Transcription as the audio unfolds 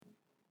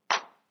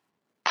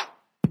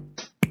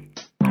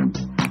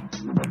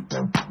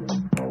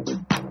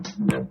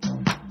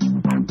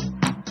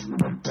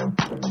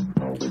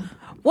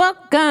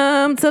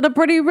Welcome to the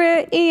Pretty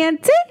Red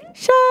ENT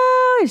Show.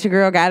 It's your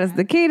girl, Goddess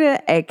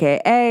Nikita,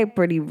 a.k.a.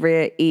 Pretty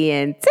Red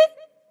ENT.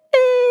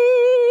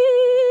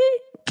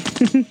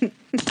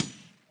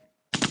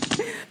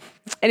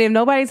 And if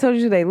nobody told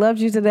you they loved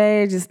you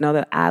today, just know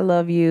that I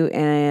love you,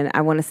 and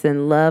I want to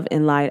send love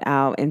and light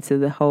out into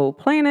the whole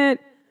planet,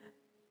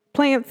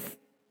 plants,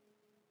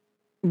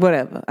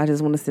 whatever. I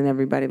just want to send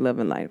everybody love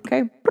and light,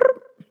 okay?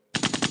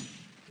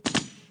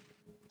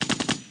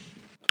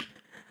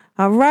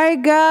 All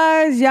right,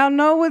 guys, y'all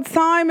know what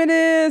time it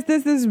is.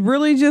 This is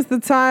really just the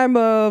time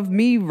of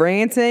me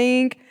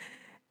ranting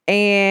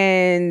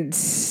and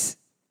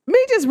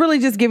me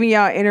just giving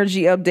y'all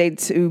energy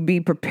update to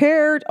be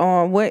prepared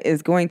on what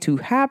is going to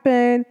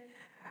happen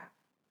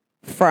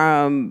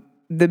from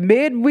the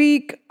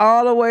midweek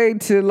all the way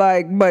to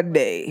like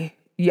Monday.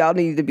 Y'all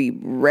need to be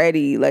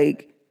ready,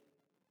 like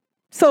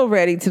so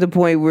ready to the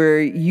point where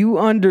you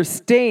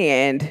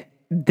understand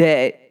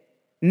that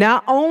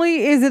not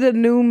only is it a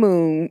new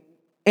moon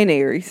in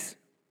Aries,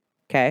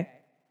 okay,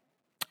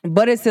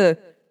 but it's a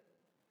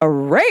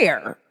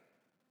rare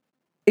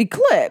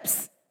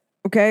eclipse,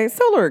 okay,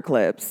 solar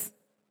eclipse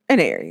in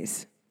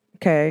Aries,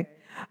 okay,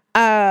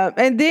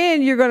 and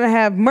then you're going to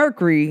have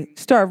Mercury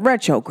start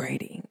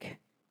retrograding,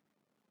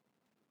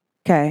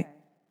 okay,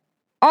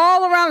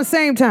 all around the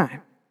same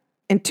time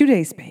in 2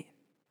 days span.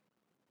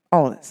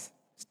 All this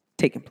is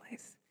taking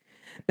place.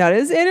 Now,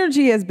 this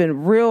energy has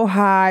been real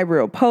high,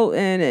 real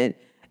potent, and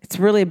it's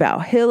really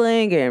about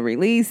healing and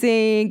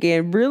releasing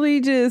and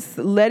really just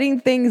letting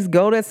things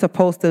go that's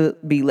supposed to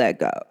be let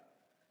go.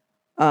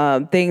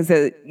 Things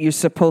that you're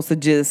supposed to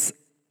just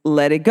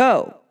let it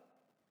go.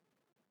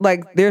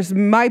 Like there's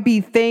might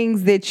be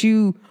things that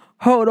you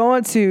hold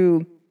on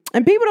to,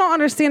 and people don't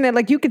understand that.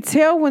 Like you can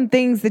tell when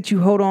things that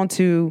you hold on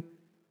to,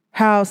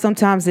 how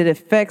sometimes it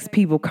affects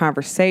people's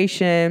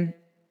conversation.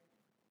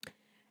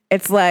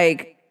 It's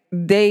like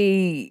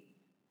they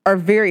are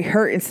very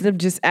hurt instead of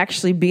just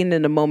actually being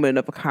in the moment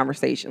of a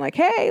conversation. Like,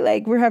 hey,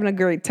 like we're having a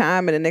great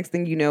time. And the next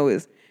thing you know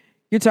is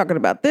you're talking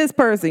about this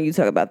person, you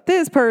talk about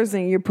this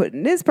person, you're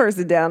putting this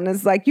person down. And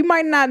it's like, you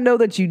might not know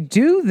that you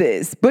do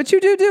this, but you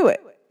do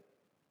it.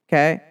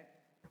 Okay.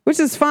 Which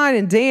is fine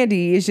and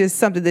dandy. It's just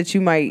something that you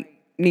might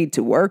need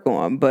to work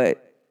on.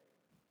 But,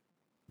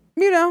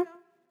 you know,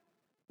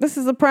 this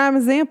is a prime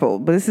example,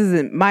 but this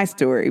isn't my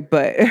story.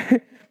 But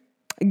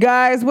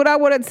guys, what I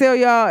want to tell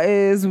y'all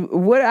is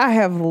what I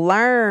have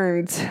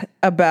learned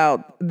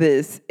about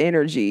this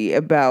energy,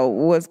 about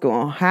what's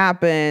going to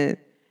happen.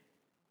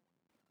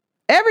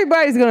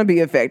 Everybody's going to be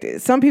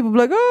affected. Some people be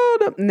like,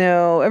 oh,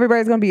 no,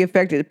 everybody's going to be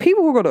affected.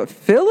 People who are going to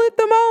feel it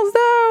the most,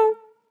 though,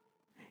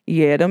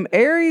 yeah, them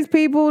Aries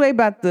people, they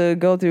about to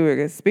go through an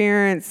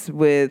experience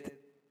with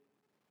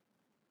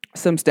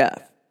some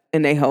stuff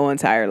in their whole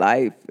entire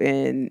life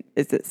and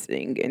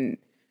existing. And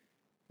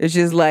it's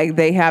just like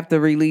they have to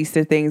release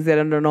the things that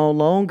are no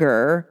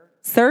longer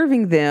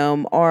serving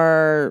them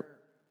or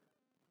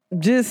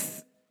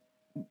just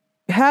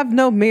have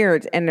no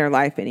merit in their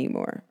life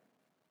anymore.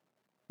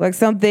 Like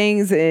some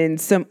things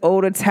and some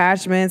old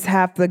attachments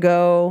have to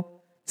go.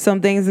 Some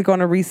things are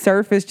going to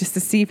resurface just to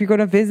see if you're going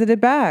to visit it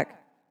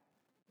back.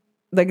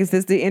 Like, is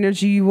this the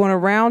energy you want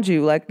around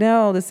you? Like,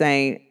 no, this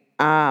ain't.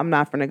 I'm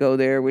not going to go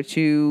there with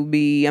you.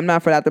 I'm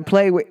not going to have to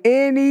play with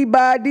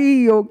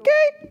anybody,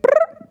 okay?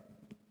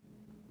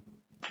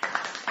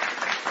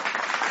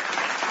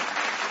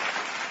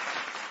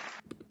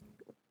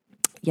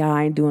 Y'all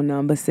ain't doing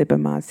nothing but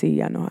sipping my tea.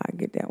 Y'all know how I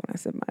get that when I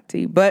sip my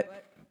tea.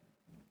 But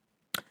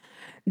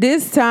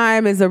this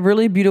time is a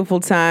really beautiful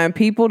time.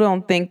 People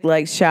don't think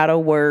like shadow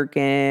work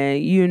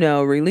and,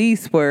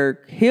 release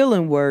work,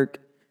 healing work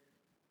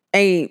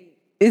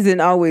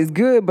isn't always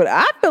good, but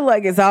I feel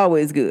like it's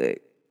always good.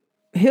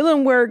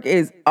 Healing work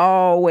is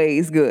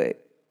always good.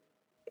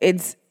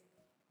 It's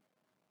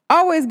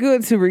always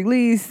good to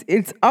release.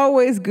 It's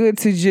always good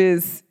to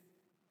just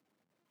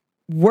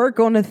work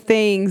on the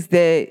things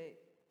that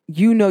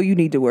you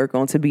need to work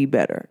on to be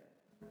better.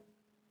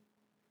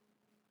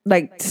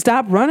 Like,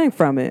 stop running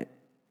from it.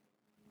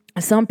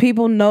 Some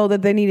people know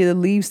that they need to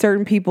leave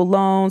certain people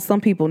alone.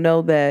 Some people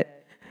know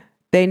that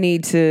they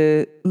need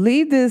to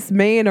leave this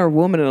man or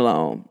woman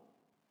alone.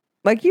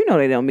 Like, they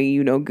don't mean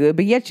you no good,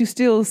 but yet you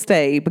still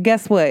stay. But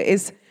guess what?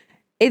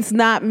 It's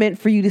not meant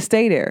for you to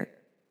stay there.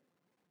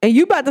 And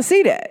you about to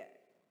see that.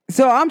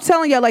 So I'm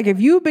telling y'all, like, if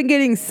you've been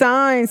getting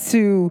signs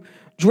to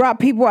drop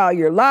people out of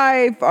your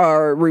life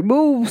or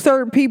remove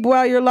certain people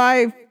out of your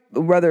life,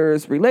 whether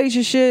it's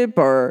relationship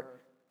or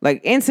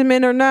like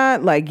intimate or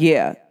not, like,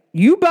 yeah,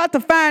 you about to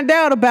find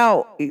out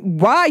about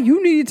why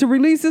you needed to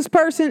release this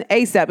person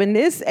ASAP. And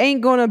this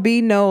ain't going to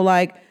be no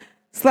like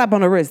slap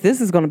on the wrist.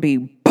 This is going to be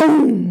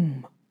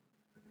boom.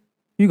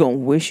 You're going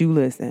to wish you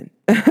listened.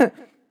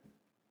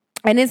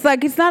 And it's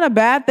like, it's not a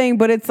bad thing,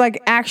 but it's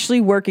like actually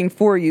working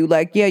for you.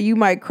 Like, yeah, you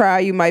might cry,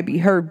 you might be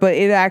hurt, but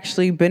it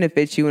actually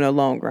benefits you in the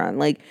long run.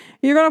 Like,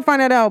 you're going to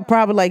find that out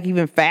probably like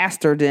even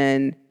faster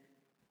than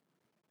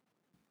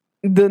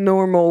the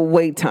normal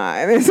wait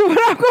time is what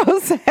I'm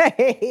going to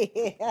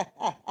say.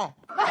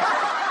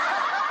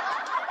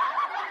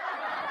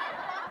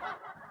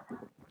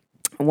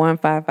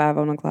 1:55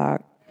 on the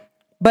clock.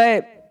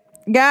 But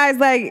guys,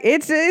 like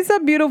it's a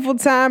beautiful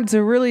time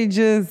to really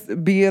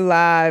just be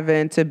alive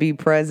and to be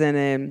present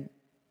and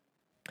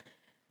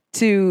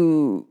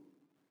to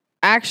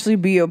actually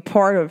be a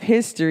part of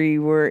history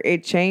where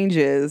it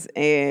changes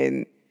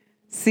and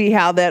see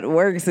how that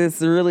works.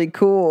 It's really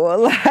cool.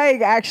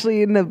 Like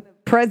actually in the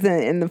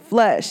present, in the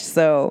flesh.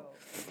 So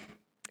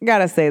I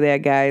gotta say that,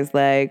 guys.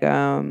 Like,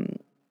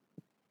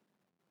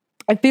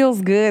 it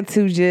feels good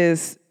to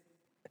just,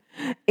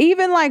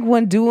 even like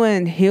when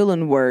doing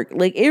healing work,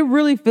 like it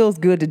really feels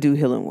good to do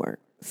healing work.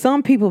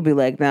 Some people be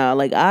like, nah,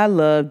 like I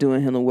love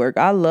doing healing work.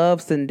 I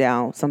love sitting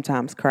down,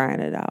 sometimes crying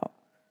it out.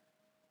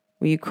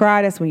 When you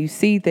cry, that's when you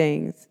see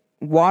things.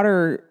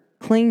 Water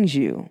cleans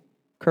you,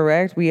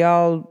 correct? We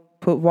all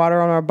put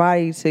water on our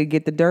body to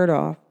get the dirt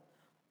off,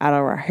 out of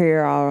our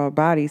hair, out of our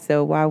body.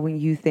 So why wouldn't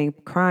you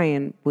think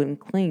crying wouldn't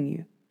clean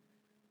you?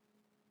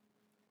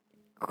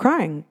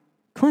 Crying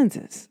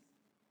cleanses.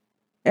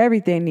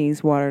 Everything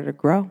needs water to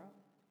grow.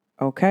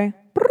 Okay?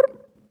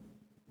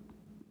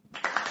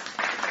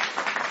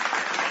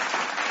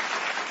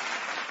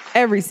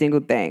 Every single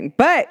thing.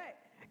 But,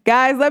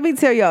 guys, let me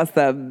tell y'all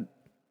something.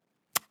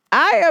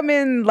 I am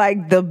in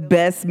like the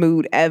best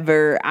mood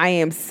ever. I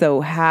am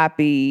so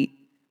happy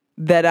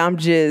that I'm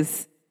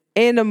just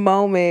in a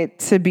moment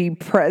to be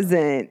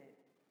present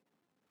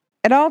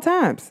at all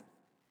times.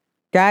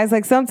 Guys,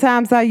 like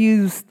sometimes I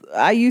used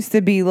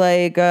to be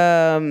like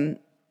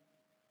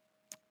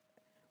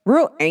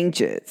real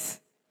anxious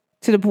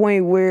to the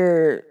point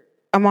where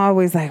I'm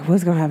always like,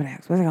 what's gonna happen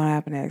next? What's gonna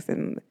happen next?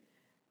 And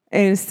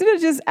instead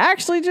of just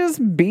actually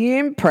just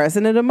being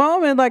present in the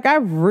moment, like I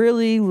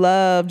really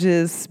love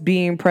just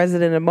being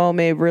present in the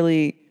moment,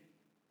 really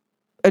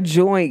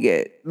enjoying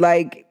it.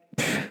 Like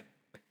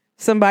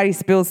somebody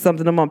spills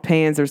something on my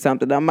pants or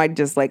something, I might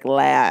just like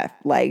laugh,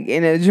 like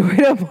and enjoy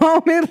the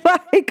moment.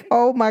 Like,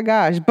 oh my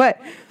gosh. But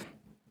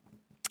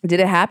did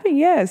it happen?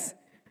 Yes.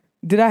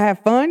 Did I have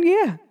fun?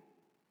 Yeah.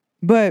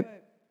 But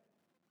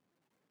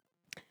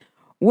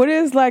what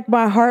is like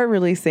my heart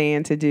really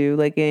saying to do?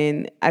 Like,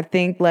 and I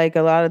think like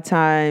a lot of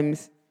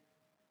times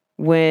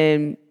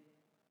when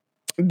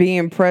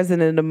being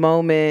present in the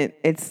moment,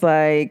 it's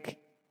like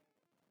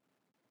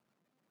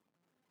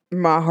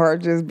my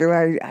heart just be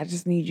like, I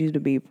just need you to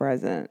be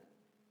present.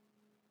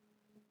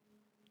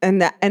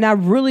 And I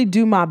really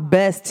do my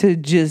best to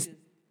just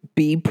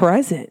be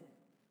present.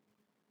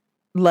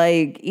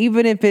 Like,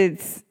 even if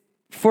it's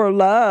for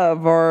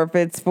love or if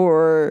it's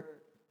for,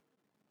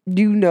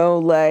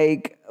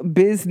 like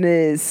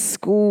business,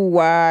 school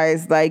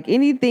wise, like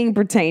anything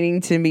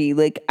pertaining to me,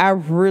 like I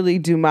really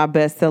do my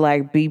best to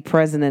like be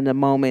present in the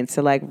moment,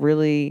 to like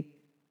really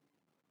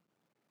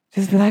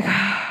just be like,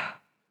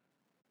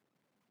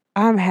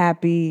 I'm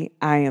happy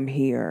I am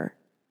here.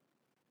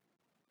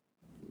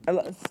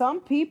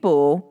 Some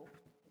people,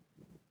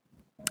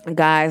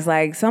 guys,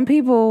 like some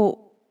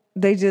people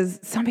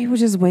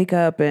just wake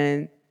up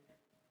and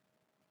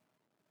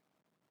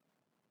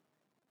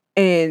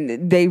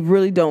they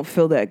really don't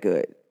feel that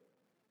good.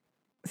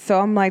 So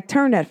I'm like,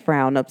 turn that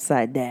frown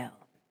upside down.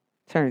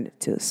 Turn it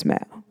to a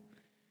smile.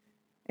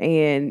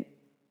 And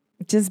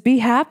just be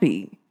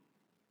happy.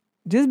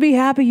 Just be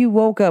happy you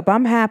woke up.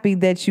 I'm happy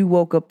that you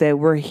woke up, that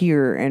we're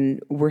here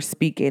and we're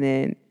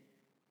speaking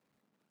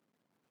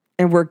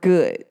and we're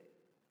good.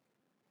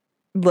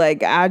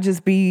 Like, I'll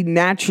just be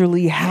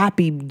naturally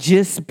happy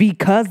just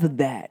because of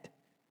that.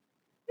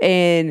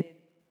 And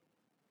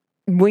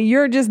when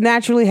you're just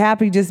naturally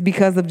happy just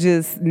because of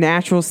just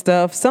natural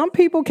stuff, some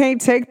people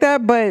can't take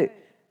that, but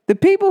the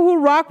people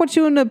who rock with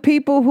you and the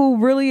people who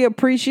really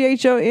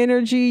appreciate your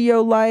energy,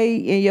 your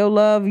light, and your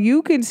love,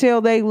 you can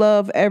tell they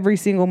love every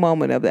single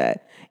moment of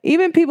that.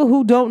 Even people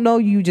who don't know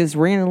you, just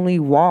randomly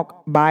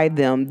walk by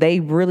them, they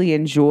really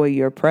enjoy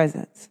your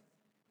presence.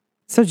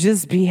 So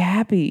just be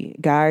happy,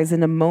 guys, in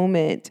the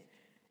moment,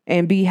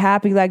 and be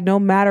happy, like no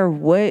matter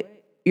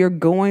what you're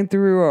going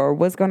through or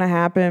what's going to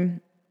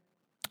happen,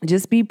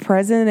 just be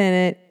present in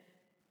it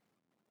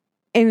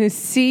and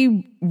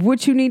see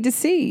what you need to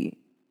see.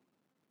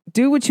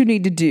 Do what you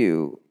need to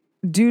do.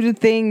 Do the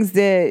things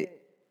that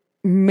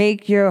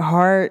make your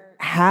heart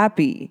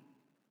happy.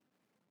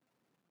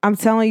 I'm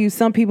telling you,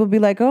 some people be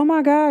like, oh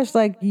my gosh,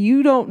 like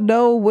you don't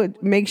know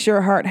what makes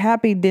your heart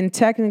happy. Then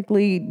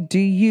technically, do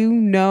you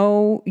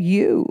know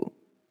you?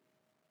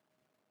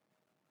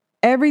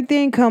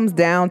 Everything comes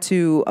down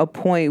to a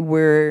point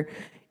where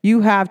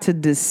you have to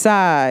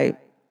decide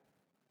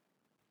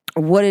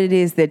what it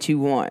is that you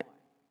want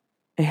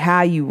and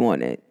how you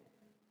want it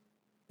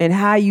and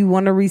how you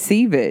want to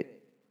receive it.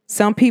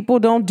 Some people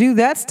don't do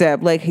that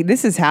step. Like, hey,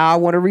 this is how I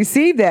want to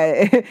receive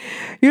that.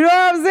 You know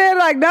what I'm saying?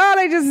 Like, no,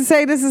 they just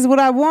say, this is what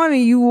I want,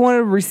 and you want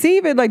to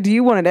receive it. Like, do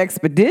you want it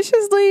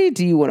expeditiously?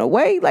 Do you want to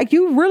wait? Like,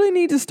 you really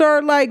need to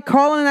start, like,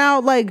 calling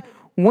out, like,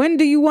 when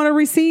do you want to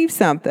receive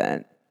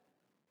something?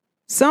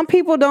 Some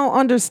people don't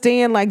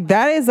understand, like,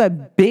 that is a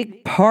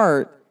big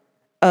part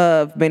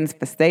of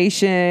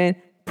manifestation,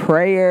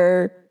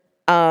 prayer,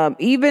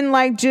 even,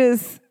 like,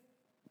 just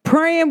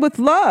praying with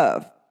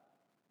love.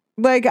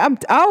 Like I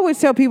always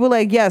tell people,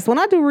 like, yes, when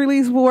I do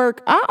release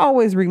work, I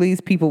always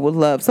release people with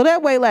love. So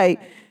that way,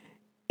 like,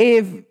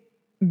 if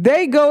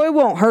they go, it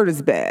won't hurt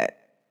as bad.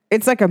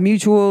 It's like a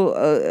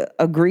mutual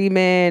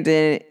agreement,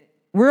 and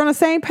we're on the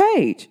same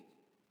page.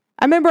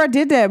 I remember I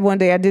did that one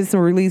day. I did some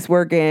release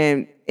work,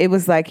 and it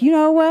was like, you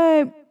know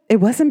what? It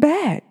wasn't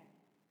bad.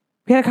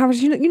 We had a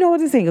conversation. You know what?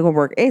 This ain't gonna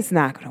work. It's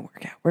not gonna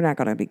work out. We're not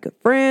gonna be good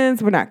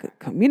friends. We're not good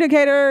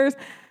communicators.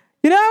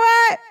 You know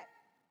what?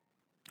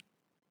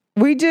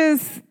 We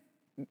just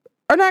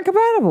are not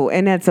compatible,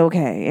 and that's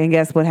okay. And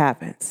guess what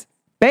happens?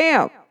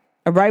 Bam!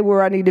 I'm right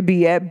where I need to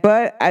be at,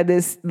 but I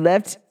just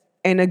left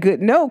in a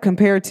good note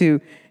compared to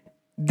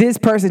this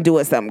person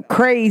doing something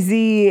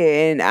crazy,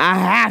 and I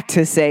have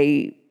to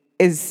say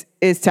it's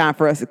time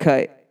for us to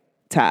cut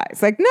ties.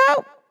 Like,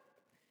 no.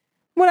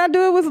 When I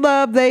do it with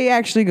love, they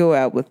actually go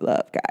out with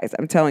love, guys.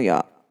 I'm telling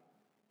y'all.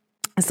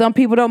 Some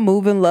people don't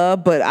move in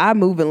love, but I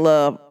move in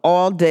love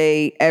all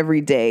day,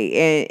 every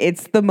day. And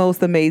it's the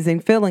most amazing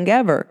feeling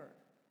ever.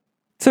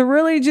 To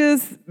really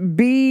just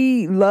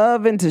be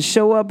love and to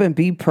show up and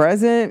be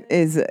present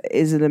is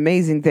an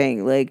amazing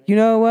thing. Like, you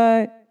know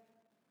what?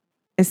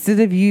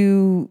 Instead of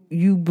you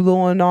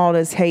blowing all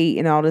this hate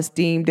and all this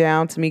steam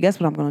down to me, guess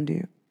what I'm going to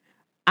do?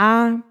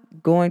 I'm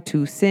going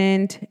to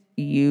send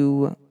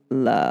you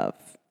love.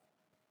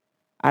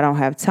 I don't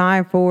have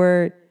time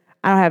for it.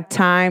 I don't have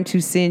time to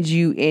send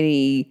you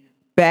any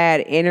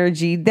bad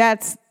energy.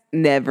 That's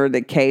never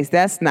the case.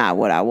 That's not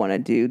what I want to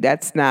do.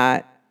 That's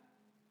not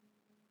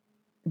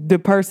the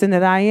person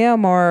that I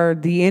am or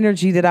the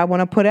energy that I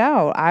want to put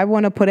out. I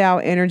want to put out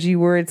energy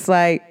where it's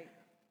like,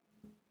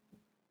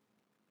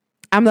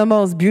 I'm the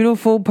most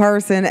beautiful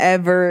person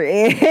ever.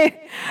 I'm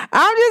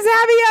just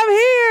happy I'm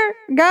here.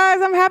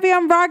 Guys, I'm happy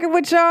I'm rocking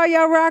with y'all.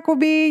 Y'all rock with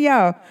me.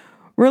 Y'all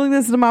really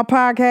listen to my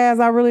podcast.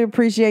 I really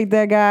appreciate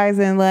that, guys.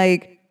 And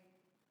like,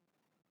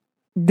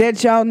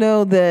 that y'all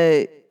know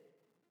that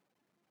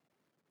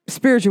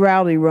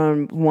spirituality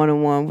run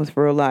one-on-one with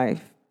real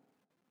life.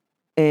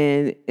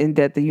 And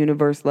that the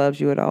universe loves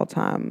you at all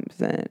times.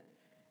 And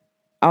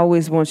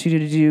always wants you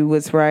to do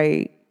what's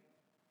right.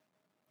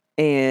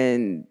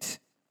 And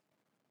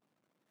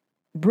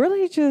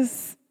really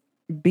just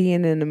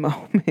being in the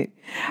moment.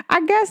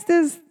 I guess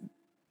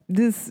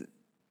this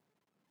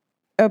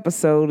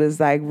episode is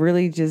like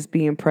really just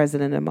being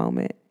present in the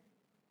moment.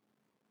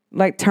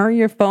 Like, turn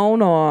your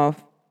phone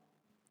off.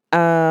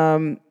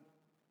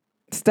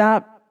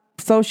 Stop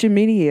social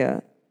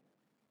media.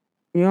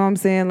 You know what I'm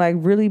saying? Like,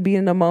 really be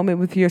in the moment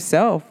with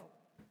yourself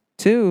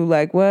too.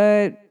 Like,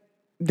 what?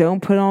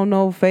 Don't put on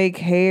no fake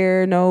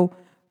hair, no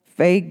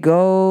fake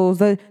goals.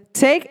 Like,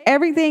 take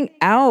everything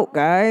out,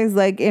 guys.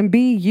 Like, and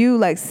be you.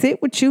 Like,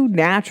 sit with you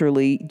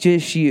naturally,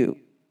 just you.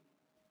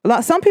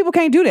 Some people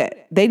can't do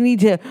that. They need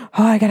to,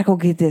 oh, I gotta go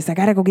get this. I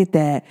gotta go get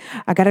that.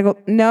 I gotta go.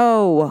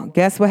 No.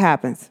 Guess what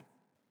happens?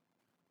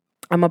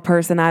 I'm a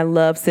person, I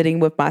love sitting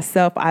with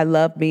myself. I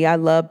love me. I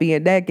love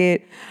being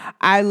naked.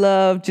 I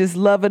love just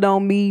loving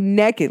on me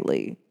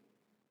nakedly.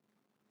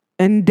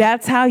 And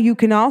that's how you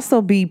can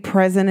also be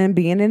present and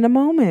being in the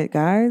moment,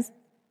 guys.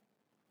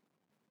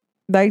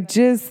 Like,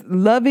 just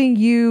loving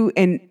you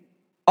and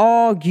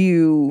all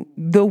you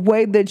the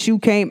way that you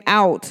came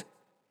out,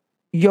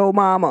 yo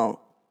mama.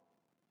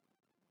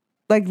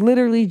 Like,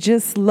 literally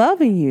just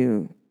loving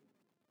you.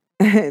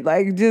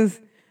 Like, just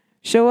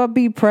show up,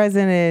 be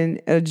present,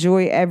 and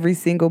enjoy every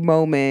single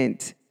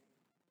moment.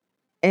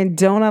 And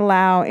don't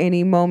allow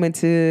any moment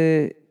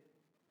to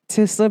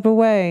slip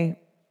away.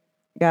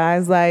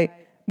 Guys, like,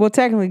 well,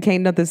 technically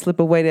can't nothing slip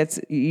away that's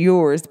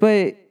yours,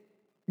 but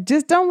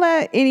just don't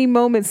let any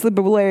moment slip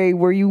away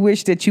where you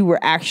wish that you were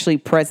actually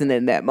present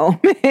in that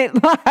moment.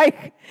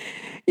 Like,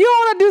 you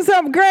want to do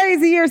something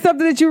crazy or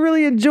something that you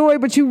really enjoy,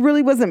 but you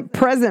really wasn't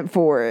present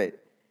for it.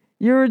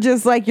 You were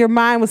just like, your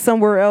mind was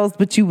somewhere else,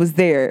 but you was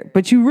there.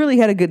 But you really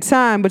had a good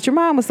time, but your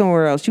mind was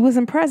somewhere else. You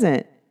wasn't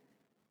present.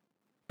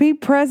 Be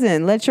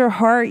present. Let your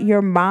heart,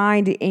 your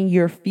mind, and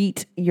your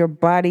feet, your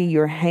body,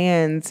 your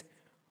hands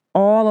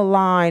all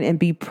align and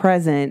be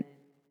present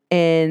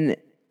in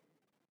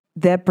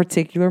that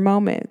particular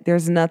moment.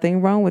 There's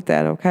nothing wrong with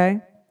that,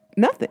 okay?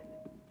 Nothing.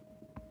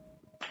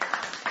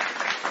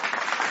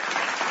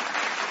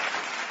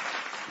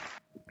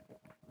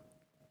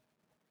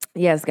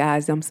 Yes,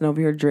 guys, I'm sitting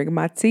over here drinking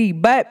my tea,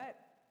 but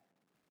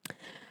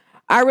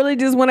I really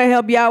just want to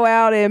help y'all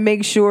out and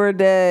make sure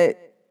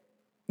that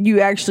you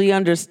actually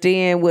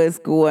understand what's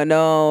going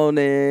on,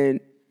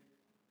 and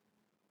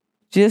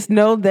just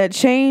know that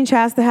change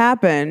has to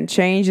happen.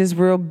 Change is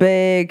real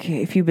big.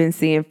 If you've been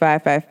seeing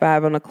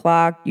 555 on the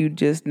clock, you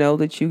just know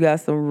that you got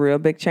some real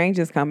big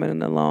changes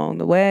coming along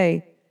the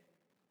way.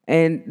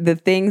 And the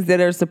things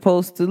that are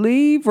supposed to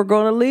leave are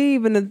going to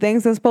leave, and the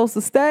things that are supposed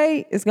to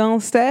stay is going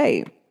to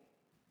stay.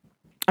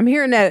 I'm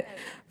hearing that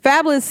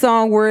Fabulous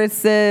song where it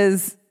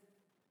says,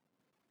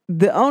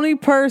 the only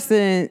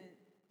person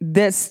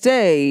that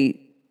stayed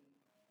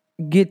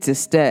get to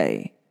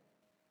stay.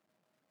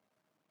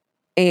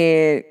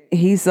 And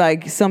he's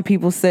like, some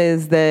people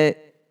says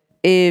that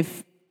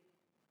if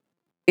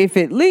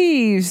it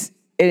leaves,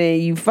 And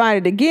then you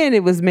find it again,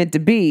 it was meant to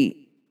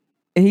be.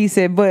 And he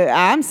said, but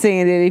I'm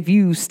saying that if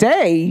you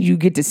stay, you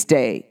get to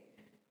stay.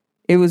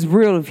 It was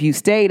real if you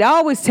stayed. I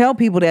always tell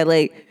people that,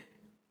 like,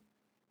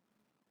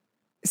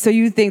 so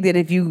you think that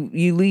if you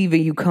leave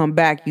and you come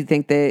back, you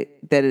think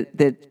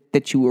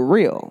that you were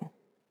real.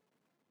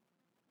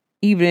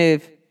 Even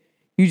if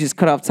you just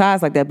cut off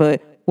ties like that.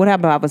 But what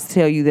happened if I was to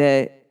tell you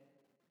that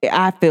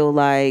I feel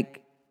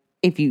like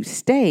if you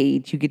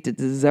stayed, you get to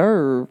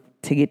deserve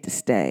to get to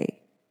stay.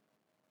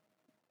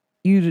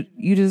 You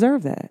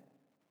deserve that.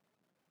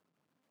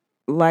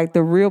 Like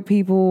the real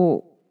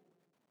people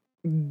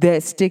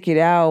that stick it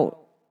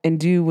out and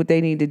do what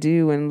they need to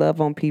do and love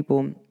on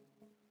people,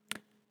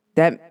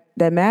 that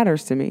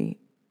matters to me.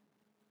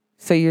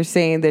 So you're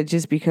saying that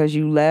just because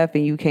you left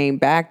and you came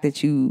back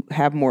that you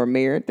have more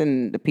merit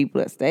than the people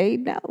that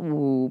stayed?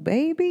 No,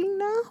 baby,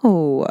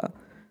 no.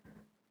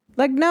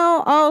 Like,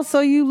 no, oh,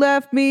 so you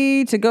left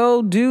me to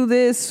go do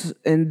this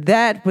and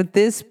that with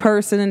this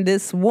person and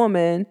this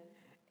woman,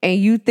 and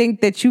you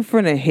think that you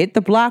finna hit the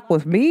block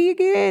with me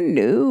again?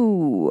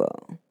 No.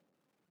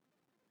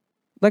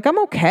 Like, I'm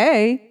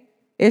okay.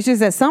 It's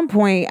just at some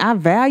point, I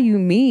value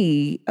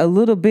me a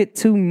little bit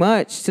too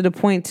much to the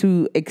point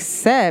to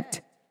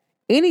accept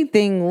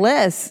anything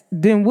less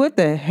than what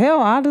the hell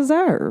I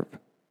deserve.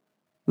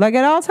 Like,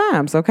 at all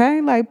times,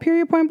 okay? Like,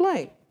 period, point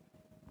blank.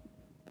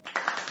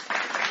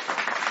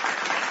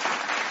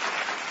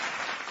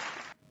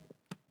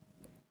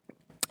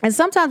 And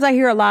sometimes I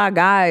hear a lot of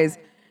guys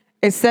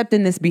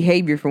accepting this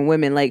behavior from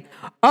women. Like,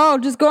 oh,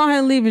 just go ahead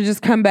and leave and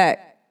just come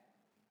back.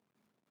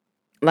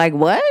 Like,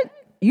 what?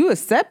 You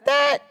accept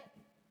that?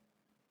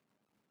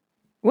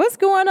 What's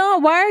going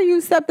on? Why are you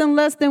accepting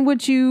less than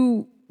what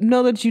you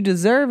know that you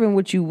deserve and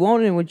what you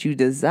want and what you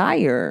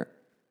desire?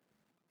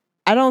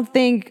 I don't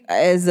think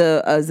as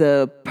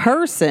a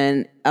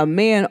person, a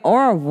man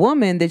or a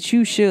woman, that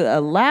you should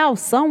allow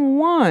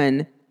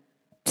someone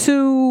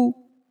to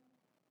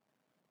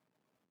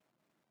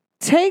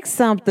take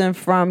something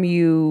from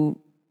you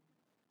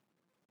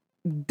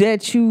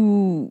that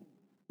you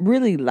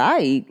really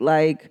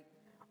like,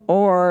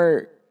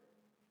 or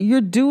you're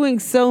doing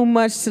so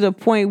much to the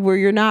point where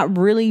you're not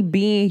really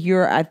being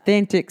your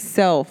authentic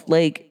self,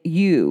 like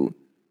you.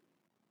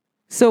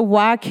 So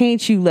why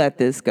can't you let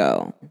this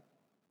go?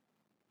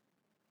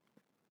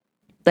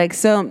 Like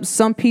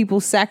some people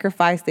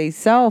sacrifice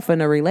themselves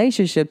in a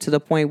relationship to the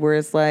point where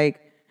it's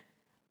like,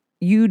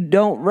 you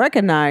don't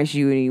recognize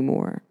you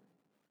anymore.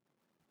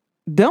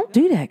 Don't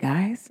do that,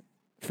 guys.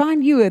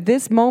 Find you at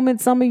this moment.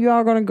 Some of you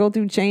are going to go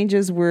through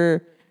changes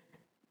where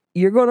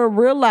you're going to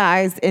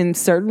realize in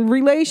certain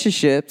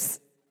relationships,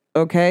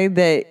 okay,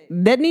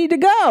 that need to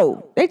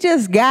go. They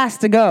just got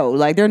to go.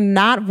 Like, they're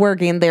not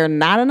working. They're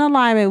not in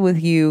alignment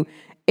with you.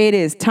 It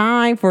is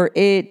time for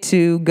it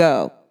to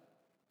go.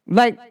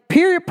 Like,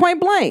 period, point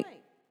blank.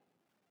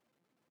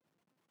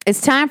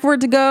 It's time for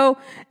it to go.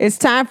 It's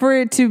time for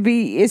it to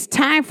be, it's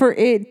time for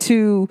it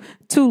to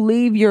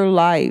leave your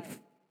life.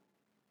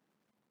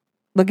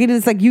 Look, it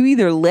is like you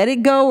either let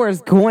it go or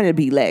it's going to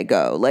be let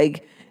go.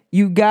 Like,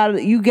 you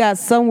got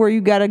somewhere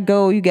you got to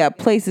go. You got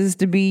places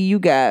to be. You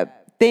got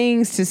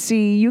things to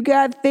see. You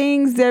got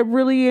things that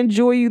really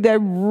enjoy you, that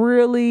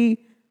really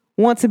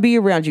want to be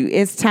around you.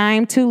 It's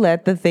time to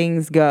let the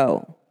things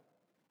go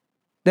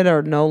that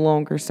are no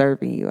longer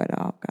serving you at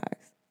all,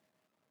 guys.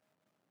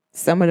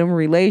 Some of them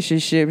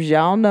relationships,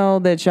 y'all know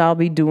that y'all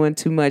be doing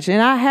too much.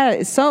 And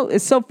it's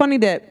so funny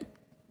that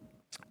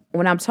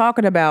when I'm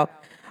talking about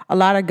a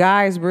lot of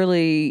guys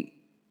really,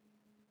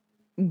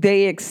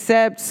 they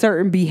accept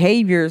certain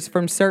behaviors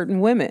from certain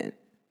women.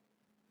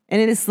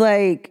 And it's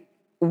like,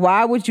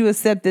 why would you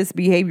accept this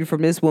behavior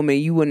from this woman?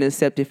 You wouldn't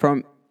accept it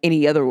from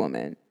any other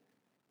woman.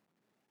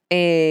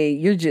 And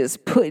you're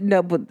just putting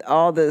up with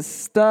all this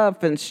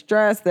stuff and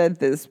stress that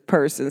this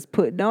person's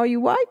putting on you.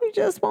 Why you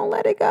just won't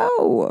let it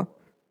go?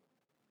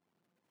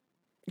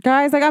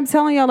 Guys, like I'm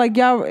telling y'all, like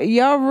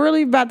y'all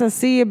really about to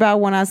see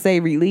about when I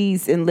say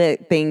release and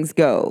let things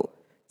go.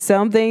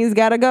 Some things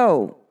gotta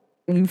go.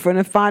 You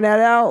finna find that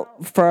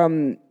out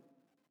from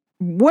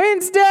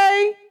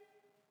Wednesday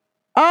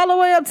all the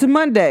way up to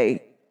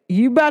Monday.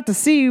 You about to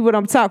see what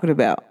I'm talking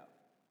about.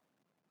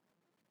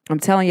 I'm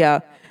telling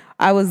y'all,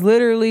 I was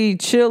literally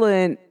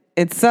chilling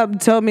and something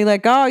told me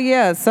like, oh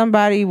yeah,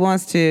 somebody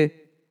wants to,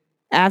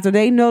 after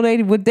they know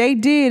what they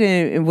did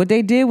and what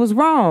they did was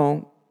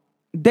wrong,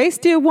 they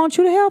still want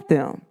you to help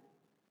them.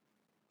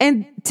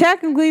 And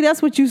technically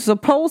that's what you're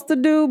supposed to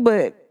do,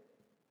 but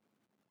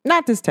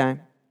not this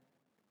time.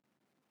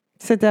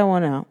 Sit that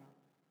one out.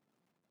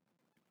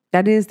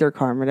 That is their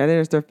karma. That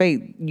is their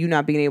fate. You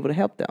not being able to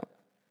help them.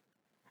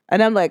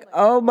 And I'm like,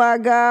 oh my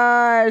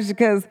gosh,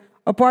 because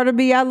a part of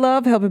me, I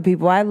love helping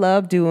people. I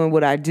love doing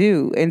what I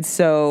do. And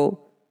so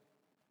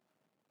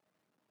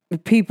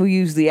people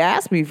usually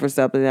ask me for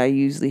something. I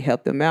usually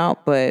help them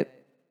out.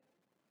 But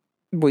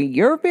when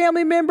your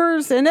family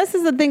members, and this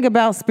is the thing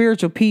about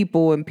spiritual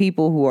people and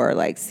people who are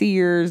like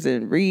seers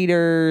and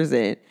readers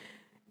and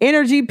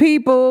energy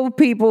people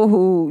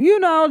who,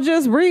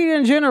 just read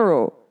in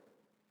general.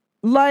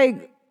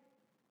 Like,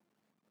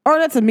 or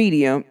that's a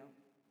medium.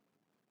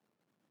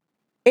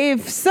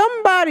 If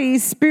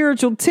somebody's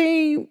spiritual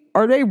team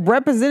or they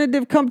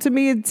representative come to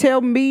me and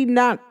tell me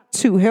not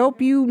to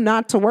help you,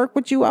 not to work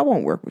with you, I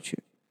won't work with you.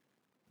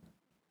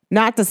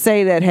 Not to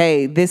say that,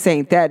 hey, this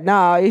ain't that.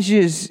 Nah, it's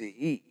just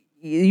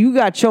you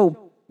got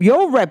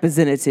your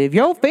representative,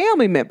 your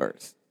family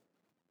members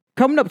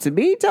coming up to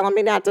me telling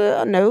me not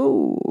to.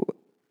 No,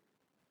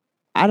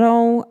 I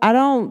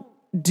don't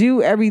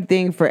do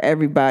everything for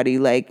everybody.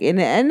 Like, and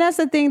that's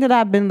the thing that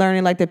I've been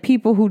learning. Like, the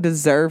people who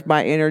deserve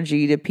my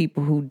energy, the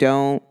people who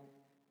don't,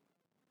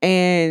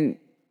 and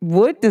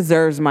what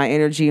deserves my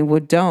energy and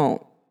what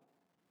don't.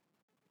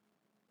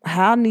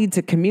 I need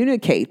to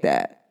communicate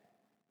that.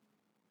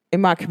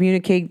 Am I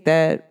communicate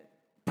that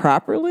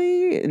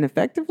properly and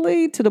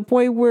effectively to the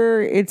point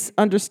where it's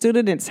understood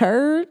and it's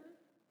heard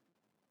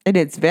and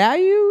it's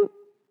valued?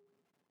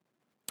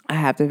 I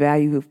have to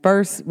value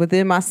first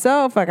within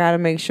myself. I got to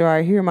make sure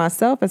I hear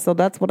myself. And so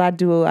that's what I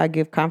do. I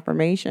give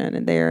confirmation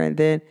and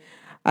then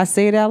I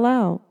say it out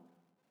loud.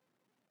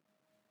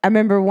 I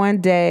remember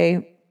one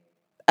day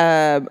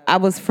I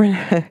was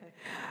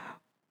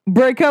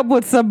break up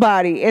with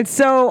somebody. And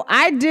so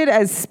I did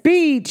a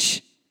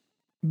speech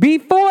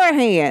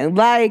beforehand,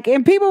 like,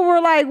 and people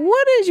were like,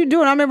 what is you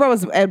doing? I remember I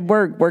was at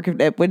work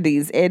working at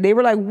Wendy's and they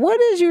were like, what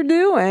is you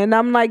doing? And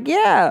I'm like,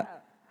 yeah,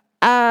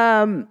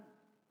 I'm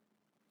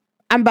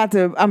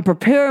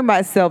preparing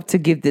myself to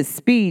give this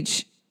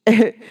speech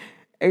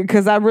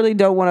because I really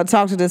don't want to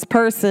talk to this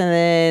person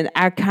and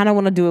I kind of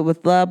want to do it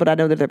with love, but I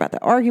know that they're about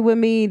to argue with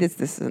me,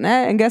 this and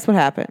that. And guess what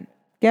happened?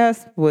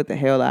 Guess what the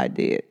hell I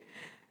did?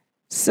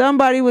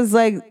 Somebody was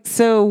like,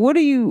 so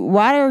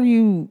why are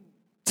you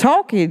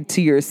talking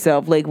to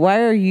yourself? Like,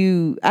 why are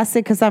you? I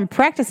said, because I'm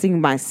practicing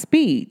my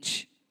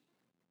speech.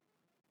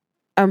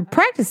 I'm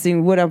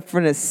practicing what I'm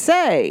going to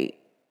say.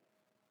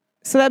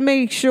 So that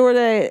makes sure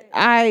that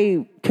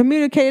I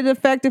communicated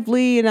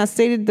effectively and I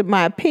stated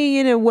my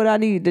opinion and what I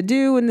needed to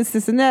do and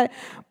this and that.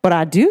 But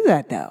I do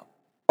that though,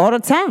 all the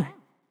time.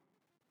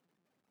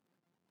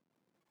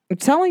 I'm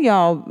telling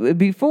y'all,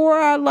 before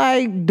I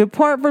like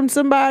depart from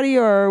somebody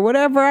or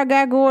whatever I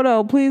got going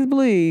on, please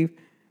believe,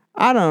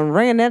 I done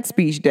ran that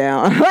speech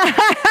down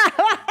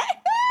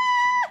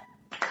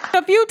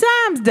a few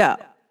times though.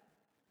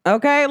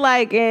 Okay,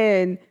 like,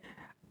 and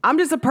I'm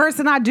just a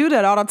person, I do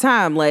that all the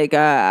time. Like,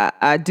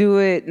 I do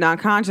it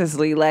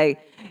non-consciously.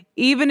 Like,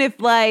 even if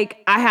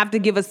like I have to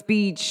give a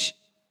speech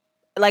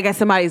like at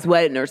somebody's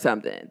wedding or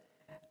something,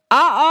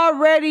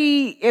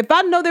 if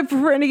I know they're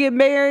preparing to get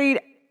married,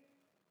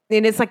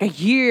 and it's like a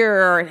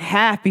year and a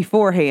half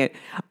beforehand,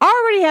 I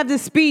already have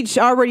this speech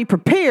already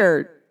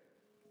prepared.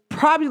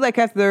 Probably like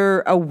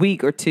after a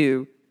week or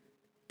two,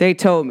 they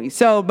told me.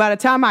 So by the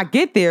time I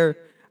get there,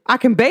 I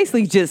can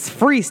basically just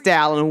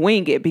freestyle and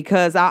wing it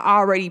because I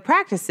already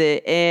practice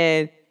it.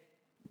 And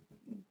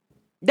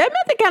that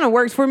method kind of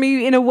works for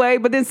me in a way.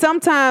 But then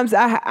sometimes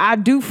I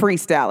do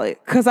freestyle it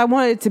because I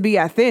want it to be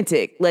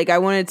authentic. Like, I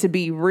want it to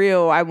be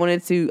real. I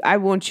want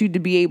you to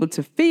be able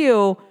to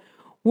feel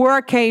where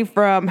I came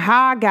from,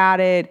 how I got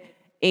it,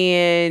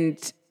 and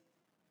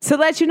to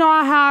let you know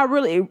how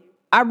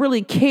I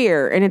really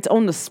care, and it's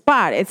on the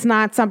spot. It's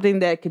not something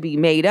that could be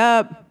made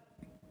up.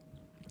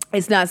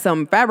 It's not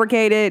something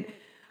fabricated.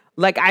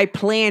 Like, I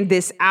planned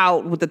this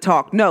out with the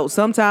talk. No,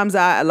 sometimes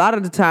a lot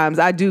of the times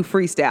I do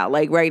freestyle.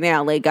 Like right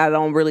now, like I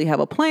don't really have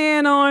a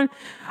plan on.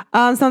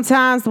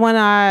 Sometimes when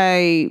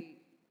I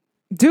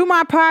do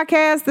my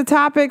podcast, the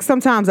topic,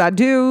 sometimes I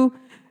do.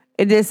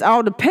 It just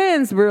all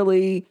depends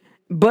really.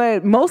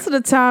 But most of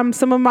the time,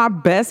 some of my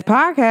best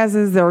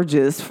podcasts are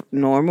just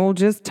normal,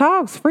 just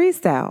talks,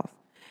 freestyles.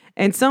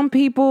 And some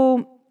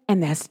people,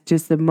 and that's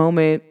just the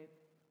moment,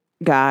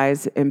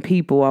 guys and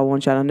people, I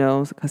want y'all to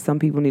know, because some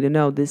people need to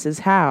know, this is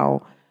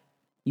how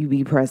you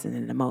be present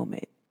in the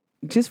moment.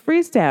 Just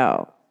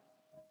freestyle.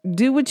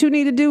 Do what you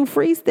need to do,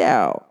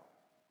 freestyle.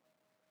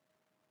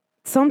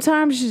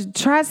 Sometimes just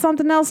try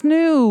something else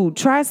new.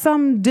 Try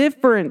something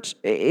different.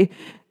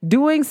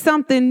 Doing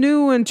something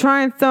new and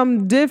trying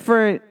something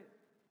different,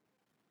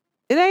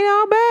 it ain't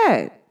all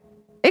bad.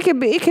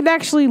 It can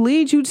actually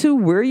lead you to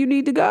where you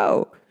need to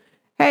go.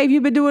 Hey, if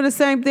you've been doing the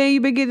same thing,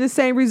 you've been getting the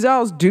same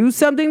results, do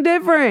something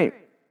different.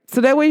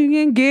 So that way you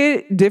can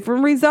get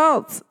different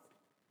results.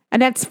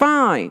 And that's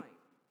fine.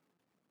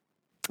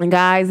 And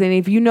guys, and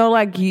if you know,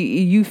 like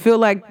you feel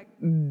like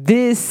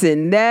this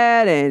and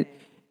that, and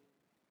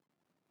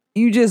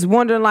you just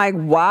wondering like,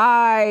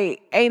 why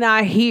ain't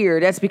I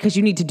here? That's because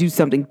you need to do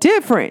something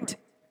different.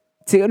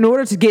 In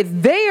order to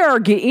get there or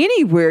get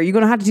anywhere, you're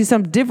going to have to do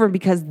something different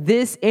because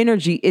this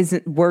energy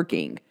isn't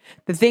working.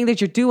 The thing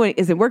that you're doing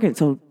isn't working.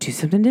 So do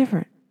something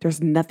different. There's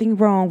nothing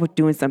wrong with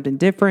doing something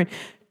different,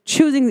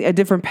 choosing a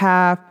different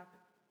path,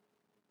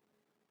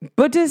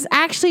 but just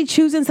actually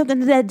choosing something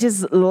that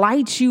just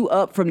lights you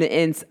up from the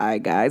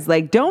inside, guys.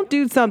 Like, don't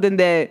do something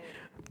that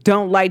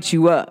don't light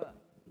you up.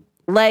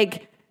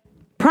 Like,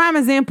 prime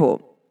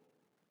example.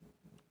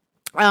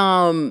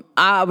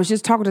 I was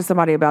just talking to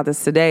somebody about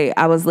this today.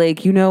 I was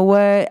like, you know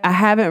what?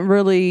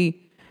 I'm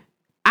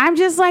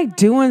just like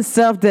doing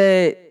stuff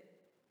that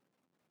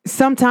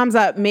sometimes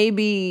I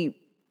needed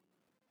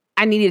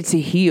to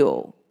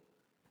heal.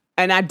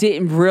 And I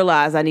didn't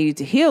realize I needed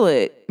to heal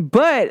it,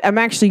 but I'm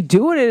actually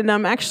doing it and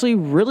I'm actually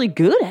really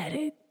good at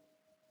it.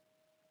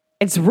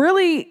 It's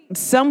really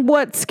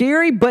somewhat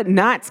scary, but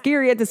not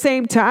scary at the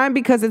same time,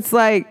 because it's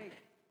like,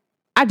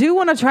 I do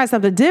want to try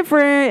something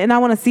different and I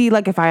want to see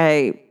like if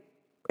I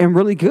am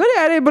really good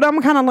at it, but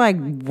I'm kind of like,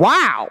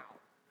 wow.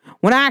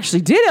 When I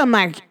actually did it, I'm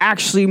like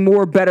actually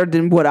more better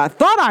than what I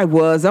thought I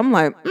was. I'm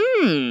like,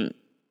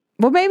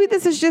 well, maybe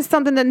this is just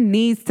something that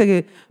needs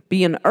to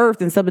be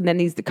unearthed and something that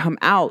needs to come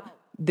out.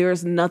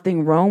 There's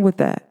nothing wrong with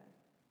that.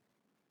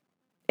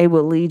 It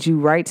will lead you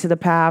right to the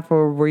path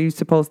or where you're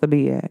supposed to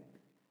be at.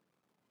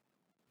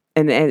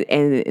 And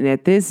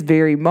at this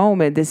very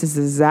moment, this is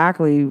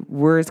exactly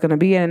where it's going to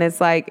be. And it's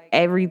like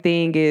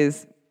everything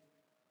is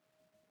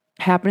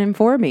happening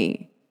for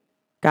me.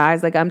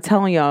 Guys, like I'm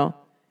telling y'all,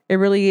 it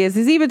really is.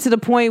 It's even to the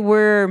point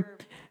where,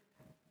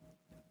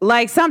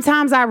 like,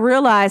 sometimes I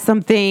realize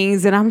some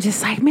things and I'm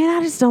just like, man,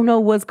 I just don't know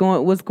what's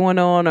going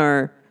on,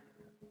 or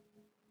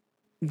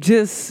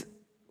just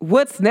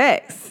what's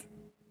next.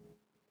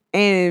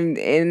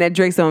 And that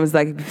Drake song was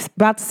like,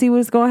 about to see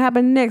what's going to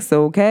happen next.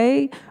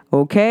 Okay.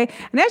 And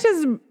that's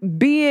just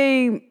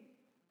being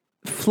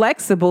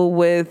flexible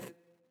with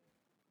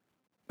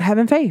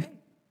having faith.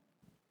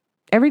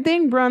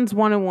 Everything runs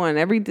one on one.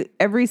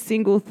 Every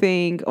single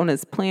thing on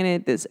this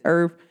planet, this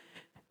earth,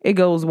 it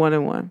goes one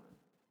on one.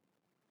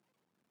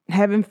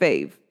 Having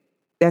faith.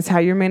 That's how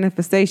your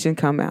manifestation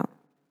come out.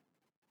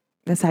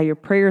 That's how your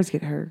prayers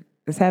get heard.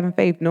 It's having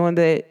faith, knowing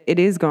that it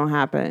is going to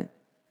happen.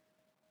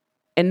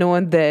 And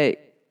knowing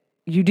that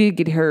you did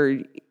get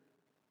heard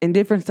and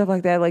different stuff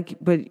like that. Like,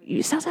 but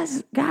you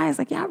sometimes, guys,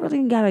 like, y'all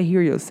really got to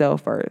hear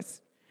yourself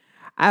first.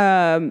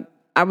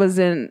 I was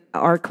in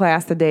our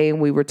class today and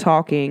we were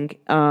talking,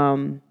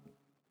 and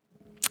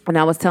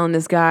I was telling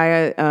this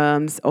guy,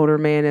 this older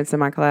man that's in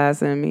my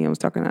class, and me, I was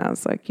talking, I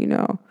was like,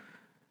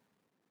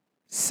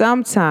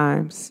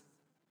 sometimes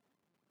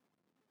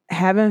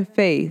having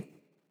faith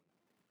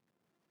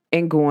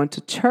and going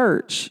to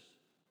church,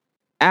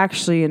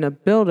 actually in a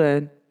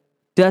building,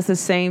 does the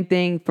same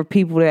thing for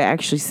people that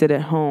actually sit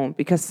at home.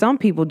 Because some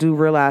people do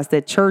realize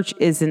that church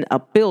isn't a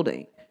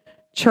building.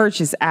 Church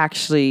is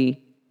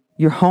actually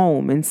your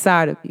home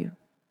inside of you.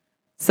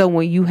 So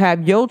when you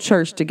have your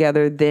church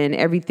together, then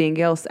everything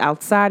else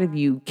outside of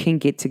you can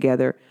get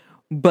together.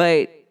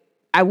 But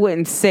I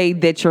wouldn't say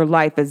that your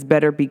life is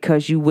better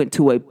because you went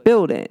to a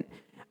building.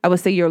 I would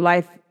say your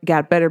life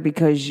got better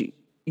because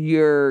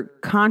your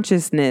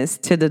consciousness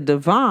to the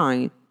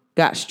divine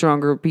got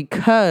stronger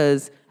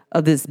because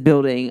of this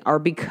building or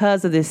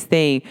because of this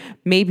thing.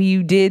 Maybe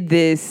you did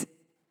this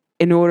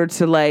in order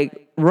to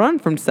like run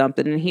from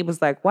something. And he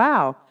was like,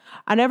 wow,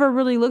 I never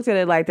really looked at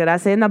it like that. I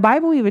said, and the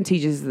Bible even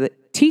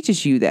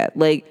teaches you that.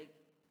 Like,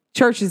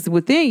 church is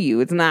within you.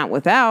 It's not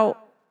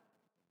without.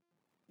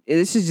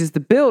 This is just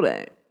the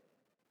building.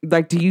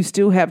 Like, do you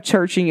still have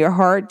church in your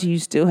heart? Do you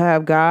still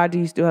have God? Do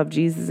you still have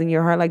Jesus in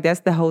your heart? Like,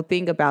 that's the whole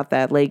thing about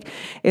that. Like,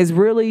 it's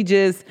really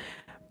just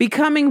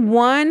becoming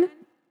one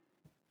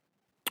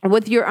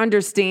with your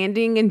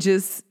understanding and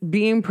just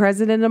being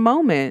present in the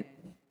moment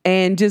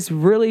and just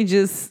really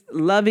just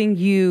loving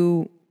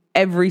you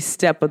every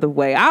step of the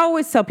way. I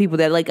always tell people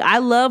that, like, I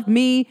love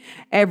me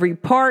every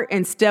part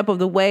and step of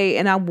the way,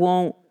 and I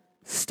won't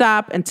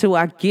stop until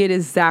I get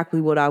exactly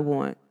what I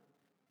want.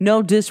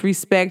 No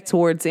disrespect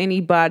towards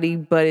anybody,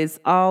 but it's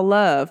all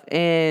love.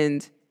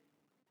 And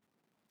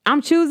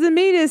I'm choosing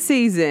me this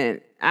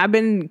season. I've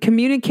been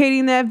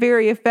communicating that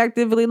very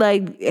effectively.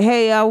 Like,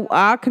 hey,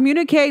 I'll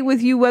communicate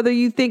with you whether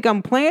you think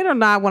I'm playing or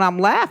not when I'm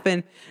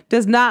laughing.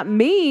 Does not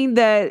mean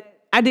that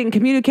I didn't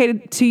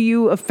communicate to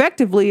you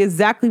effectively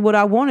exactly what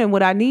I want and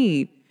what I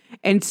need.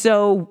 And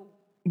so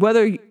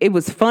whether it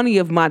was funny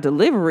of my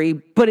delivery,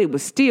 but it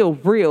was still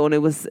real and it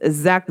was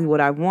exactly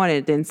what I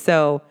wanted. And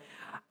so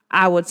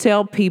I would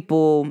tell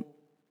people,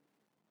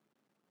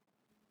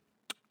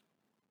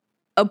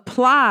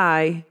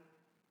 apply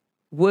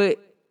what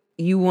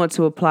you want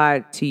to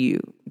apply to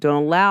you.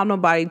 Don't allow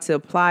nobody to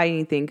apply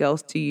anything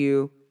else to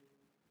you.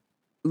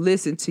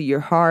 Listen to your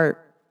heart.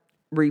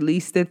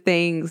 Release the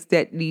things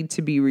that need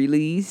to be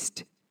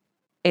released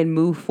and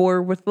move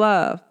forward with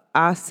love.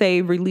 I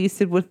say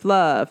release it with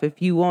love. If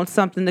you want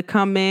something to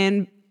come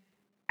in,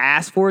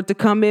 ask for it to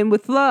come in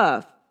with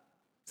love.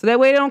 So that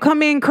way it don't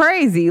come in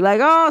crazy. Like,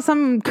 oh,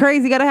 something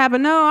crazy got to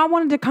happen. No, I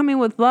wanted to come in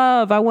with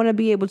love. I want to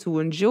be able to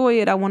enjoy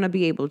it. I want to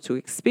be able to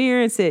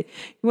experience it.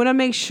 You want to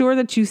make sure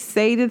that you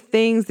say the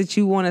things that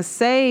you want to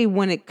say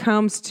when it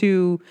comes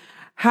to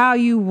how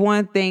you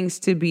want things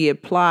to be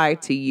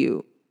applied to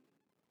you.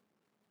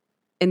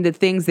 And the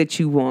things that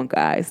you want,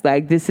 guys.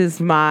 Like, this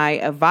is my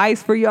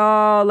advice for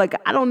y'all. Like,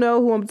 I don't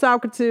know who I'm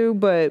talking to,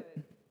 but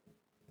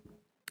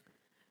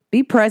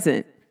be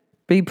present.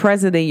 Be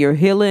present in your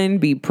healing.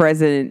 Be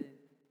present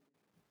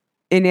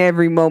in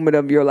every moment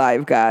of your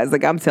life, guys.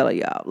 Like, I'm telling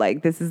y'all,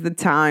 like, this is the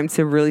time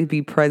to really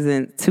be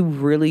present, to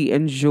really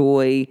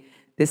enjoy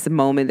this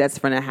moment that's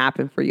going to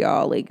happen for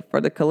y'all, like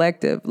for the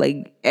collective,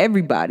 like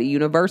everybody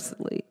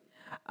universally.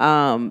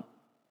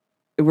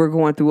 We're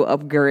going through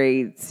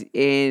upgrades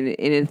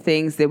in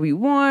things that we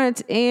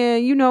want,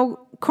 and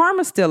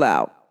karma's still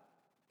out.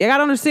 You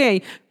gotta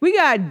understand, we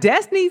got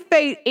destiny,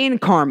 fate, and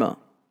karma.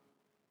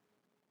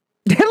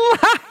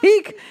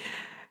 Like,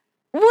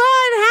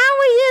 what? How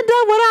we end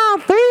up with all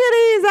three of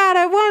these out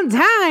at one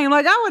time?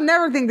 Like, I would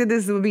never think that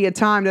this would be a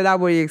time that I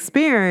would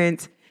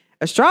experience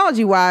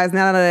astrology-wise.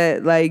 Now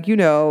that, like,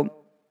 I've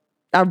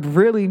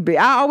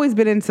always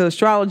been into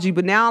astrology,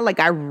 but now, like,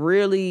 I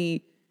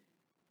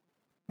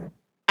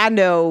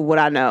know what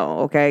I know,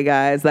 okay,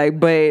 guys? Like,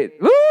 but,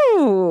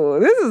 ooh,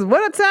 this is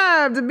what a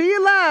time to be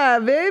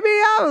alive, baby.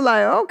 I was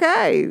like,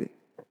 okay.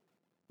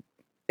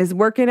 It's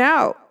working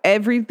out.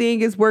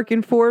 Everything is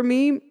working for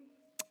me,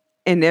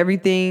 and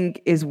everything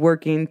is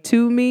working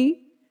to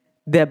me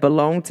that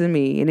belong to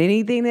me. And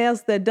anything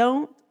else that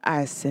don't,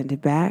 I send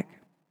it back.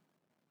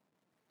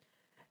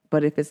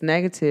 But if it's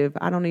negative,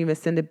 I don't even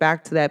send it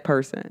back to that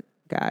person,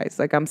 guys.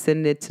 Like, I'm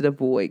sending it to the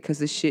void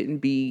because it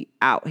shouldn't be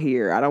out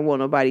here. I don't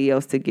want nobody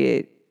else to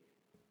get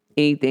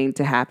anything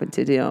to happen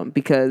to them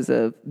because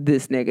of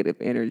this negative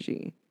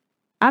energy.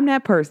 I'm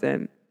that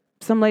person.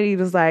 Some lady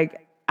was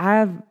like,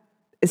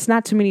 it's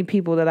not too many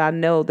people that I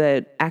know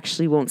that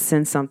actually won't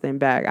send something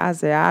back. I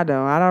say, I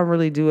don't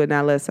really do it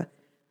unless I'm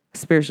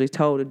spiritually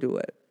told to do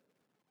it.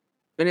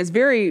 And it's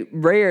very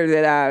rare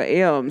that I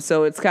am.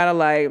 So it's kind of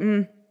like,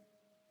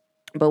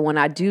 But when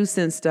I do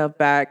send stuff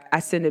back, I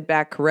send it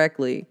back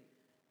correctly,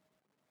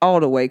 all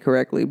the way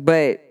correctly.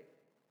 But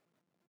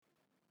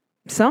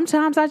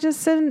sometimes I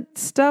just send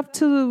stuff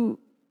so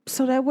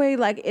that way,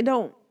 like, it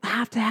don't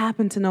have to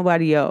happen to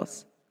nobody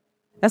else.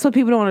 That's what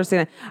people don't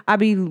understand. I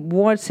be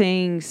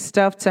wanting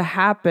stuff to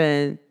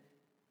happen,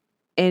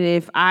 and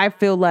if I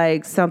feel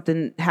like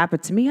something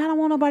happened to me, I don't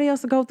want nobody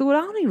else to go through it.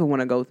 I don't even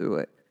want to go through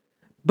it.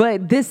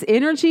 But this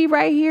energy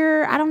right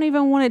here, I don't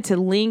even want it to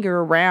linger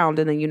around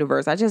in the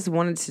universe. I just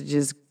wanted to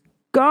just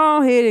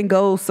go ahead and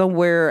go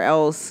somewhere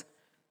else.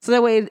 So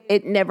that way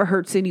it never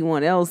hurts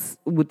anyone else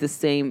with the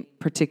same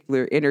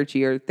particular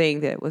energy or thing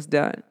that was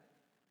done.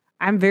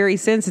 I'm very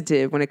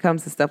sensitive when it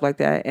comes to stuff like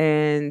that.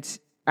 And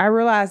I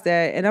realized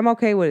that, and I'm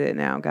okay with it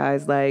now,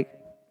 guys. Like,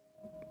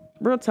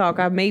 real talk,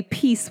 I've made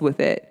peace with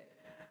it.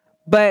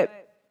 But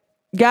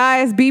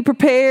guys, be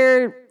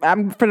prepared.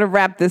 I'm going to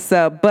wrap this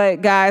up.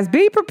 But guys,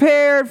 be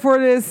prepared for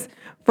this.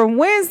 From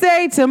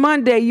Wednesday to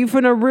Monday, you're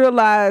going to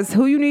realize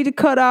who you need to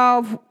cut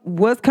off,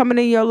 what's coming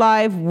in your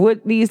life,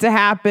 what needs to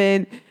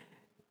happen.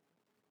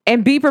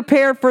 And be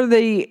prepared for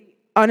the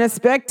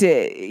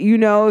unexpected.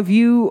 If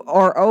you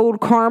are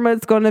owed karma,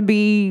 it's going to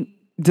be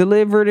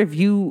delivered. If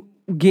you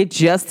get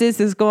justice,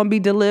 it's going to be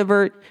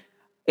delivered.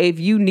 If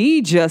you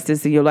need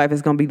justice in your life,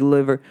 it's going to be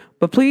delivered.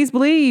 But please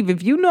believe,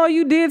 if you know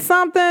you did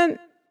something,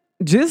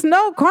 just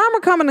know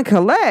karma coming to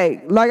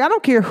collect. Like, I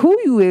don't care who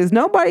you is.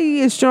 Nobody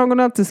is strong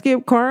enough to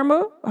skip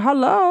karma.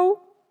 Hello.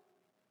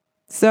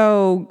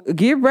 So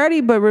get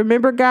ready. But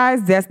remember,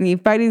 guys, destiny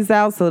fighting is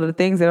out. So the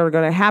things that are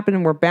going to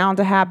happen, we're bound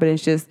to happen.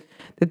 It's just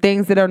the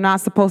things that are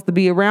not supposed to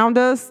be around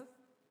us,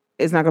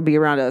 it's not going to be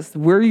around us.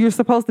 Where you're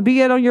supposed to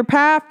be at on your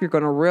path, you're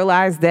going to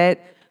realize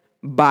that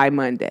by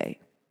Monday.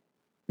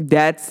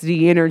 That's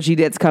the energy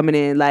that's coming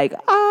in. Like,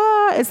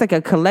 it's like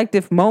a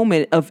collective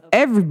moment of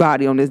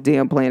everybody on this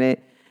damn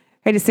planet.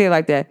 I hate to say it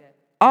like that.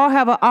 All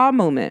have an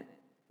moment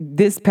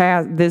this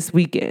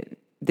weekend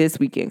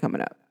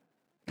coming up.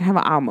 Have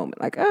an moment.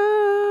 Like,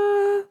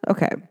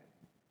 okay.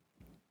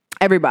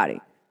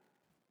 Everybody.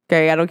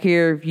 Okay, I don't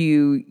care if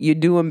you're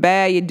doing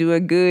bad, you're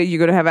doing good, you're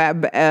going to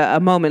have a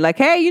moment. Like,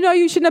 hey,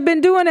 you shouldn't have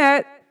been doing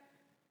that.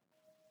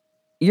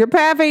 Your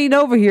path ain't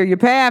over here. Your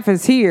path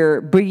is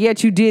here, but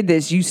yet you did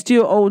this. You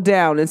still owe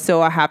down, and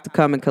so I have to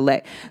come and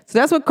collect. So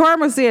that's what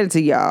karma's saying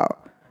to y'all.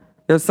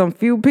 There's some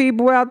few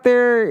people out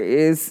there.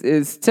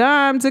 It's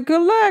time to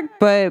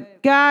collect.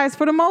 But guys,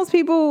 for the most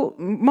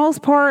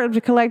part of the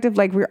collective,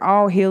 like, we're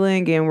all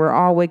healing and we're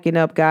all waking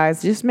up,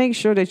 guys. Just make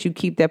sure that you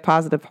keep that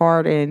positive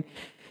heart and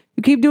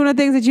you keep doing the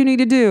things that you need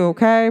to do,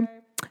 okay?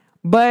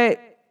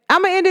 But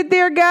I'm going to end it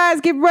there, guys.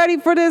 Get ready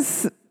for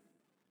this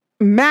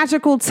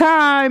magical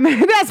time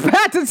that's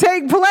about to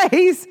take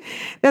place.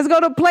 That's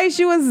going to place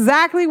you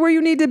exactly where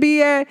you need to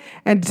be at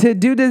and to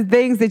do the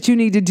things that you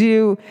need to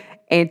do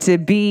and to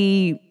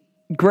be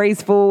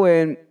graceful.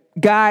 And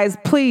guys,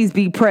 please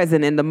be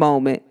present in the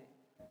moment.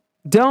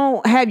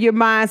 Don't have your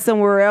mind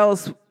somewhere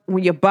else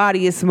when your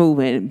body is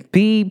moving.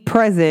 Be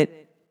present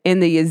in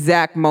the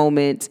exact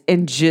moment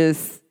and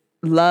just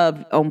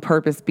love on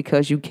purpose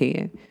because you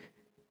can.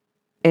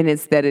 And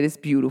it's that it is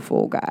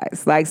beautiful,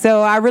 guys. Like,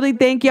 so I really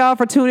thank y'all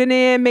for tuning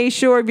in. Make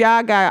sure if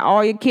y'all got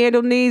all your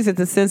candle needs at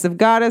the Sense of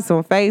Goddess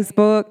on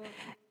Facebook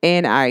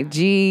and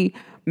IG.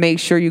 Make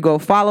sure you go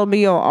follow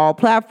me on all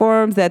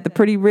platforms at the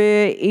Pretty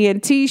Red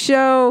ENT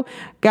Show,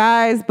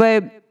 guys.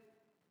 But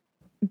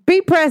be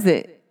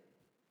present,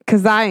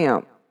 because I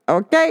am,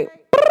 okay?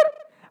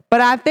 But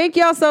I thank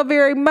y'all so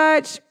very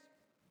much.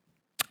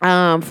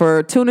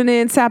 for tuning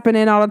in, tapping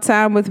in all the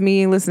time with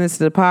me and listening to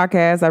the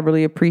podcast. I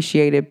really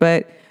appreciate it.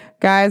 But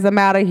guys, I'm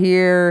out of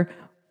here.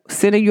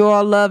 Sending you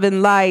all love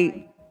and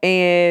light,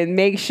 and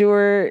make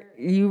sure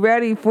you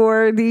ready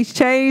for these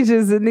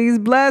changes and these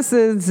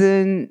blessings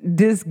and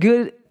this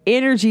good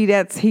energy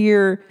that's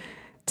here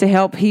to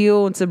help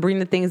heal and to bring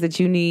the things that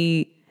you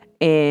need.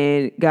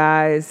 And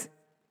guys,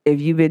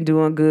 if you've been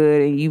doing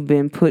good and you've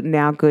been putting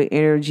out good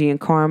energy and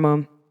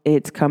karma,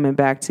 it's coming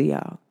back to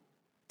y'all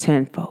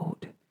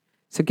tenfold.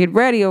 So get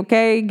ready,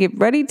 okay? Get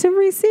ready to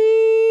receive,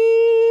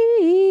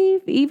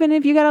 even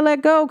if you got to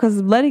let go,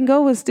 because letting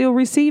go is still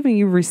receiving.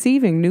 You're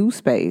receiving new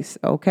space,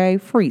 okay?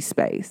 Free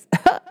space.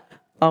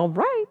 All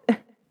right.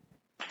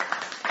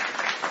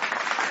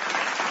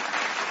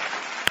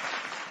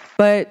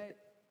 But,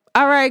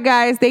 all right,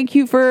 guys, thank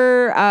you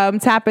for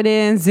tapping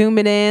in,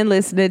 zooming in,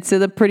 listening to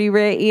the Pretty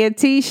Red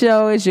ENT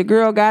show. It's your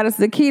girl, Goddess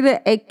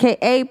Nikita,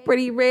 a.k.a.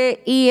 Pretty Red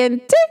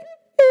ENT.